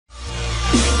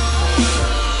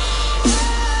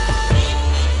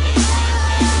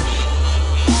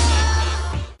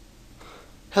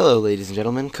Hello ladies and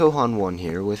gentlemen, Kohan1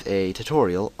 here with a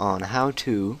tutorial on how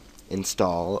to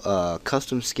install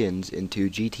custom skins into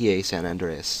GTA San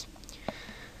Andreas.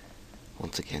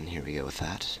 Once again, here we go with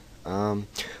that.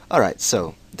 Alright,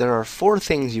 so there are four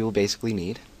things you will basically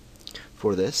need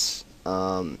for this.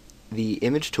 The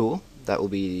image tool, that will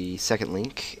be the second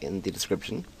link in the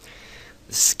description.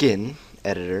 The skin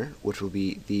editor, which will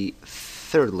be the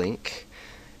third link.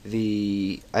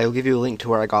 I will give you a link to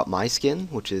where I got my skin,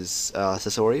 which is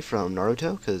Sasori from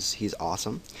Naruto, because he's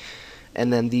awesome.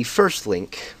 And then the first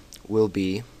link will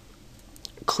be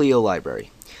Cleo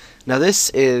library. Now this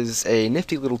is a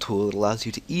nifty little tool that allows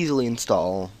you to easily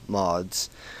install mods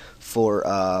for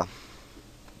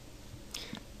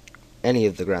any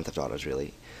of the Grand Theft Autos,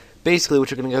 really. Basically what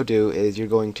you're going to go do is you're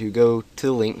going to go to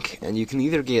the link, and you can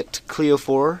either get Cleo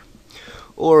 4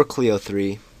 or Cleo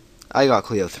 3. I got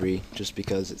Cleo 3 just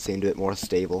because it seemed a bit more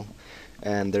stable,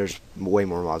 and there's way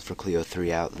more mods for Cleo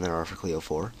 3 out than there are for Cleo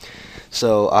 4.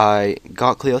 So I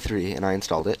got Cleo 3 and I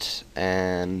installed it,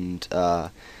 and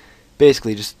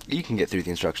basically just you can get through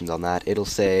the instructions on that. It'll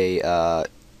say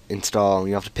install,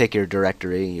 you have to pick your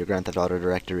directory, your Grand Theft Auto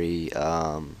directory,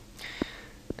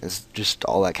 it's just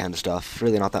all that kind of stuff,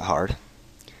 really not that hard.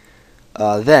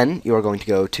 Then you are going to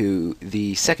go to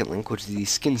the second link, which is the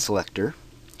skin selector.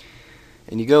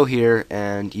 And you go here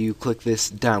and you click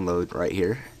this download right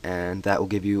here, and that will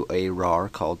give you a RAR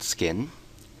called skin.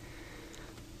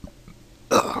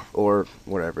 Or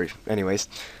whatever. Anyways,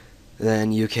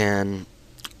 then you can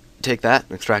take that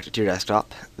and extract it to your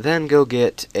desktop. Then go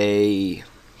get a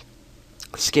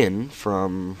skin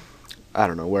from, I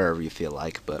don't know, wherever you feel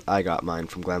like, but I got mine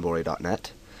from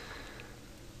glambory.net.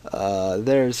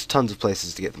 There's tons of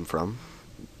places to get them from.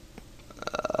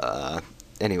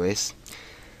 Anyways.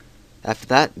 After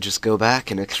that, just go back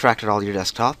and extract it all to your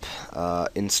desktop,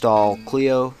 install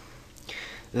Cleo.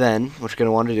 Then, what you're going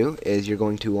to want to do is you're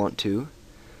going to want to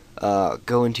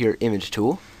go into your image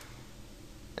tool,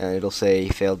 and it'll say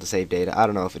failed to save data. I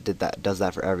don't know if it does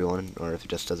that for everyone, or if it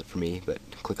just does it for me, but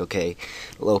click OK.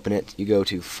 It'll open it. You go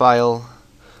to File,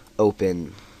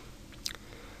 Open,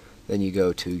 then you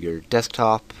go to your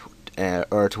desktop,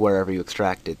 or to wherever you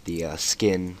extracted the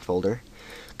skin folder.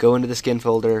 Go into the skin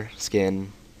folder,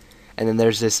 skin, and then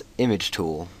there's this image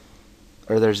tool,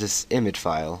 or there's this image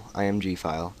file, IMG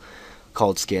file,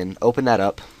 called skin. Open that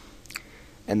up,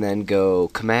 and then go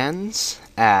Commands,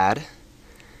 Add,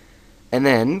 and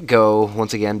then go,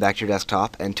 once again, back to your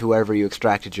desktop, and to wherever you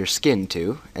extracted your skin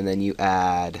to, and then you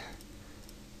add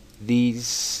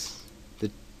these, the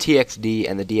TXD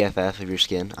and the DFF of your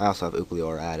skin. I also have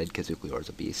Ukleor added, because Ukleor is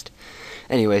a beast.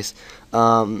 Anyways,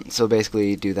 so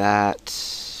basically do that,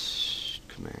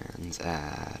 Commands,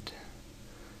 Add,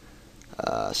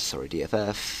 sorry,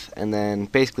 DFF, and then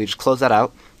basically just close that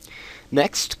out.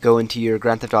 Next, go into your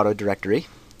Grand Theft Auto directory,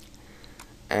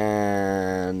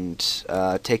 and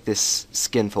take this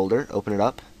skin folder, open it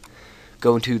up,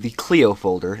 go into the Cleo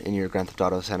folder in your Grand Theft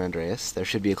Auto San Andreas. There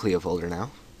should be a Cleo folder now.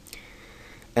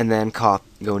 And then go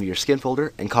into your skin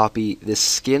folder and copy this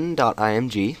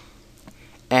skin.img,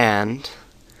 and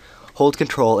hold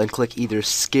Control and click either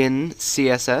skin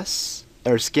CSS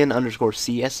or skin underscore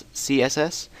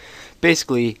CSS.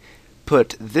 Basically,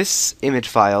 put this image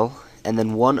file and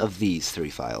then one of these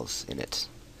three files in it.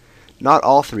 Not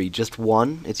all three, just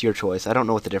one. It's your choice. I don't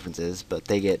know what the difference is, but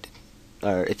they get,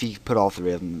 or if you put all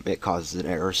three of them, it causes an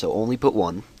error, so only put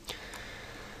one.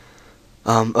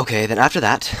 Okay, then after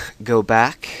that, go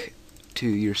back to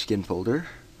your skin folder,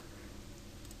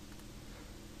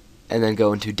 and then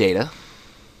go into data.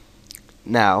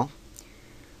 Now,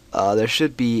 there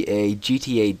should be a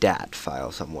GTA DAT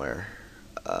file somewhere.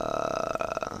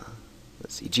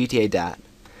 Let's see, GTA DAT.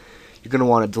 You're going to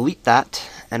want to delete that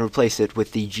and replace it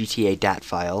with the GTA DAT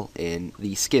file in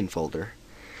the skin folder.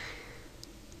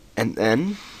 And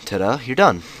then, ta-da, you're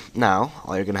done. Now,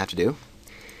 all you're going to have to do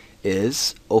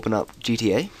is open up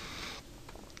GTA.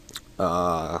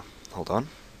 Hold on.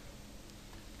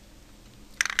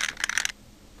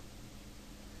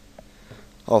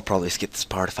 I'll probably skip this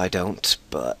part if I don't,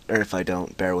 or if I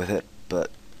don't, bear with it,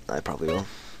 but I probably will.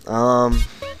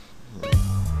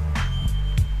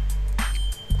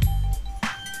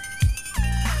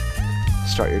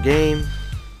 Start your game.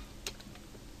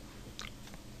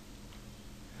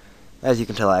 As you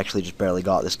can tell, I actually just barely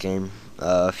got this game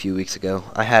a few weeks ago.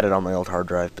 I had it on my old hard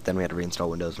drive, but then we had to reinstall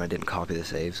Windows, and I didn't copy the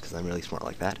saves because I'm really smart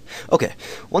like that. Okay,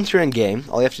 once you're in game,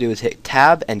 all you have to do is hit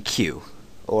Tab and Q,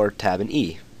 or Tab and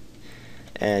E,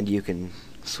 and you can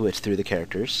switch through the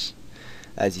characters.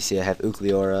 As you see, I have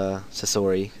Ukleora,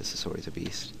 Sasori, because Sasori's a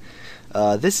beast.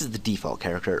 This is the default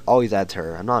character. It always adds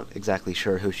her. I'm not exactly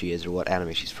sure who she is or what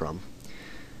anime she's from.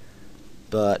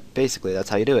 But basically, that's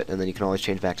how you do it, and then you can always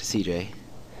change back to CJ.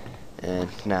 And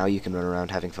now you can run around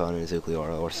having fun in Azuki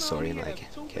or Sasori in my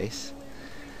case.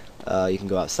 You can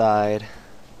go outside.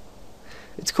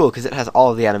 It's cool because it has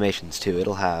all of the animations too.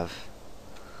 It'll have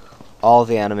all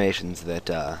the animations that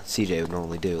CJ would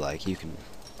normally do. Like you can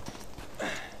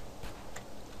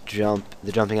jump.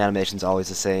 The jumping animation's always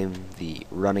the same. The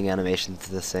running animation's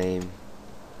the same.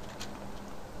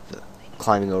 The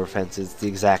climbing over fences, the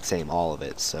exact same. All of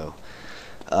it. So,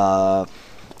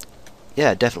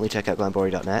 yeah, definitely check out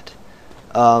glambory.net.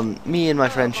 Me and my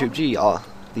friend Troop G,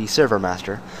 the server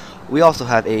master, we also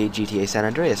have a GTA San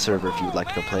Andreas server if you'd like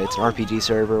to go play. It's an RPG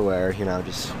server where, you know,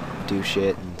 just do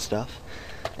shit and stuff.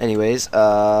 Anyways,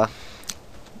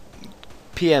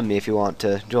 PM me if you want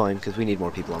to join, because we need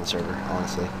more people on the server,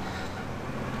 honestly.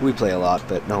 We play a lot,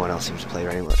 but no one else seems to play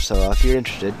very much, so if you're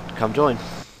interested, come join.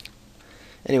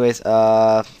 Anyways,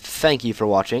 thank you for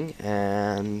watching,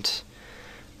 and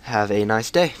have a nice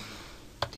day.